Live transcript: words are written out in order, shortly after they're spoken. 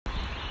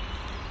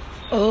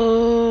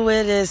Oh,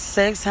 it is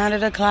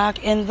 600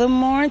 o'clock in the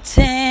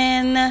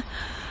morning.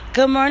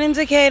 Good morning,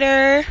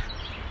 Decatur.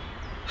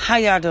 How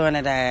y'all doing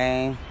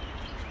today?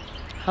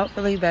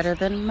 Hopefully better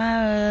than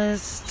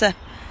most.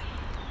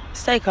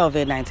 Stay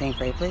COVID-19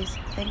 free, please.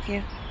 Thank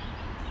you.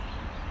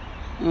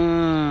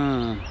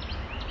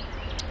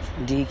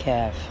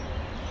 Decaf.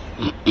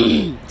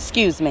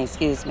 Excuse me.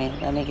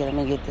 Let me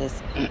get this.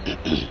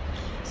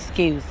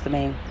 Excuse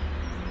me.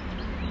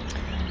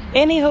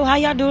 Anywho, how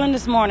y'all doing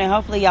this morning?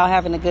 Hopefully y'all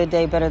having a good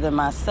day, better than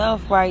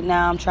myself right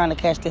now. I'm trying to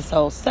catch this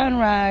whole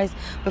sunrise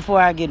before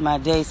I get my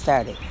day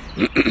started.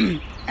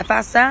 If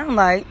I sound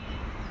like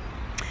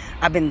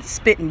I've been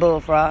spitting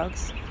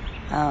bullfrogs,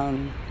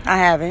 I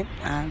haven't.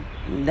 I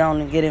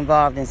don't get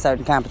involved in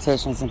certain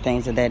competitions and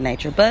things of that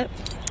nature. But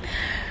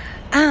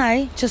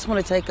I just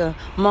want to take a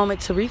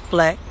moment to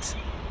reflect.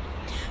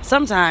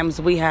 Sometimes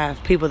we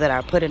have people that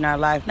are put in our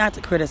life not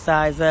to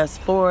criticize us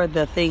for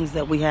the things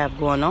that we have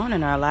going on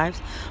in our lives,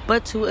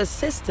 but to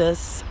assist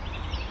us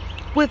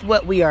with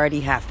what we already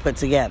have put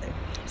together.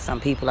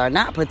 Some people are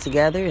not put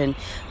together and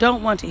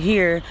don't want to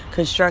hear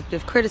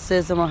constructive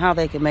criticism on how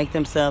they can make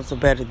themselves a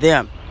better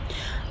them.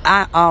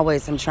 I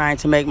always am trying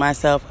to make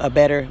myself a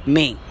better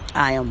me.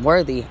 I am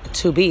worthy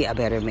to be a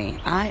better me.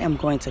 I am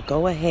going to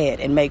go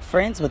ahead and make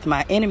friends with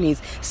my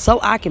enemies so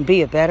I can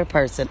be a better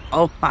person.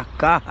 Oh my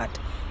God.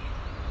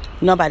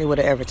 Nobody would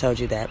have ever told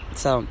you that.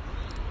 So,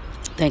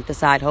 thank the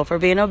side hoe for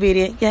being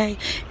obedient. Yay.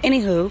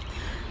 Anywho,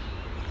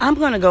 I'm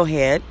going to go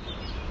ahead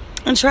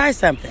and try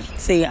something.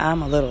 See,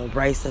 I'm a little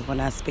abrasive when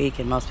I speak,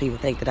 and most people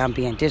think that I'm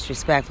being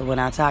disrespectful when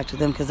I talk to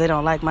them because they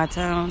don't like my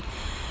tone.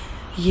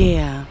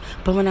 Yeah,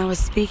 but when I was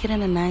speaking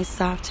in a nice,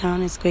 soft tone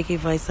and squeaky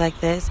voice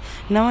like this,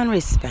 no one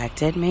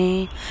respected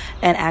me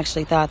and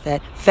actually thought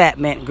that fat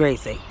meant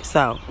greasy.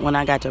 So when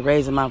I got to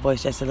raising my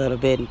voice just a little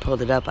bit and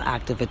pulled it up an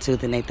octave or two,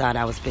 then they thought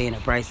I was being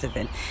abrasive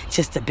and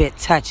just a bit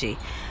touchy.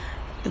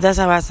 That's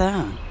how I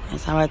sound.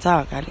 That's how I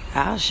talk.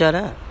 I'll shut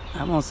up.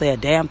 I won't say a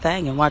damn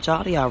thing and watch all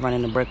of y'all run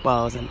into brick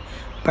walls and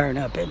burn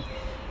up and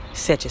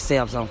set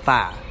yourselves on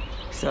fire.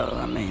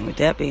 So, with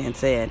that being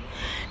said,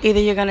 either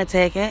you're going to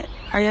take it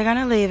or you're going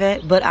to leave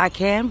it, but I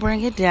can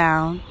bring it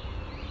down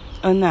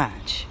a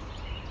notch.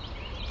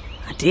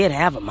 I did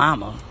have a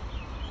mama,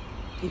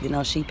 even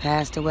though she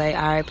passed away.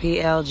 R.I.P.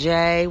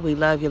 LJ. We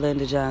love you,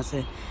 Linda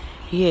Johnson.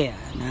 Yeah,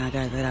 now I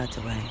got that out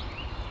the way.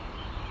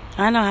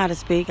 I know how to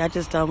speak. I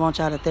just don't want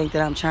y'all to think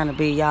that I'm trying to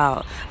be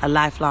y'all a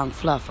lifelong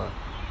fluffer.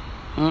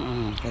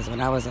 Because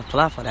when I was a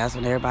fluffer, that's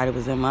when everybody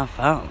was in my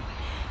phone.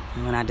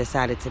 And when I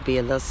decided to be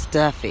a little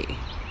stuffy,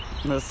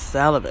 a little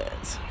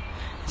celibate,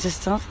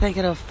 just don't think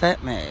it'll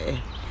fit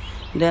me.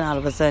 And then all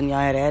of a sudden y'all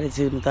had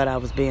attitude and thought I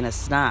was being a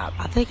snob.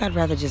 I think I'd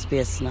rather just be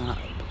a snob.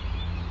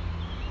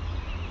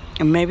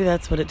 And maybe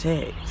that's what it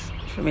takes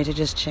for me to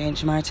just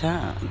change my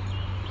tone.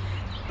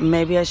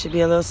 Maybe I should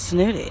be a little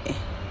snooty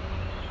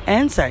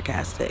and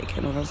sarcastic,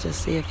 and we'll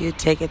just see if you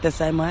take it the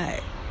same way.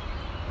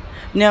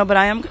 No, but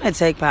I am going to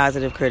take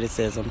positive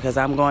criticism because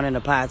I'm going in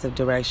a positive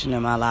direction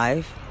in my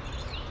life.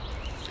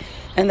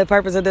 And the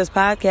purpose of this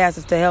podcast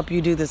is to help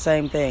you do the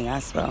same thing. I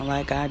feel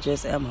like I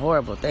just am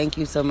horrible. Thank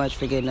you so much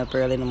for getting up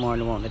early in the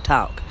morning wanting to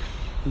talk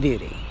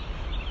beauty.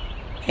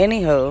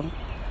 Anywho,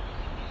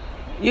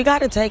 you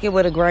got to take it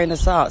with a grain of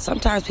salt.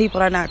 Sometimes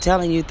people are not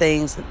telling you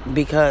things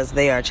because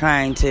they are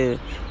trying to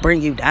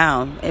bring you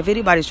down. If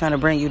anybody's trying to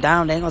bring you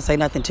down, they ain't going to say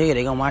nothing to you.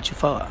 They're going to watch you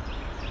fall.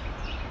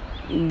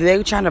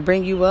 They're trying to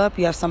bring you up.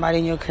 You have somebody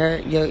in your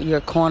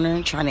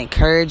corner trying to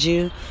encourage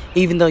you,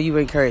 even though you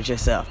encourage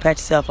yourself. Pat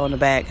yourself on the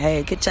back.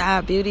 Hey, good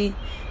job, beauty.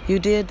 You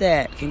did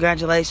that.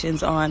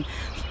 Congratulations on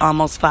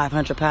almost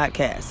 500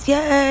 podcasts.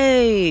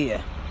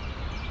 Yay!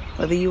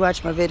 Whether you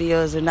watch my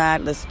videos or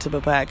not, listen to my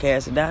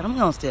podcast or not, I'm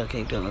going to still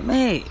keep doing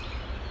me.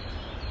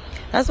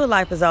 That's what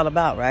life is all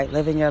about, right?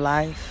 Living your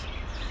life.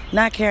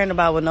 Not caring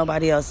about what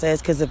nobody else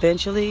says, because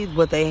eventually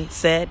what they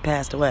said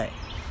passed away.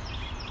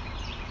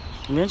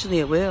 Eventually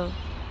it will,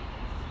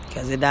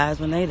 because it dies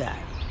when they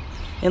die.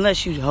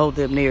 Unless you hold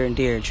them near and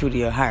dear and true to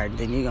your heart,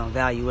 then you're going to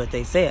value what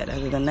they said.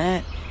 Other than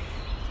that,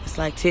 it's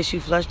like tissue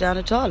flushed down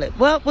the toilet.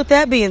 Well, with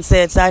that being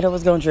said, Saito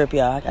was going to drip,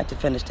 y'all. I got to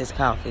finish this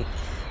coffee.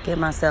 Get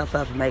myself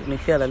up and make me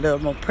feel a little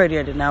more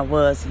prettier than I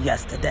was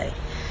yesterday.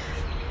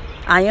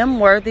 I am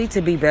worthy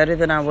to be better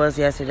than I was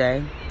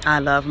yesterday. I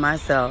love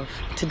myself.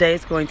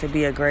 Today's going to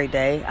be a great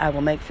day. I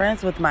will make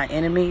friends with my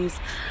enemies.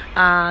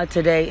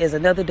 Today is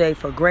another day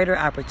for greater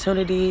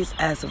opportunities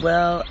as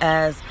well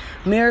as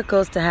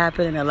miracles to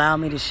happen and allow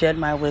me to shed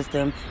my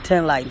wisdom to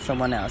enlighten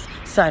someone else.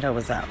 Saito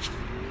was out.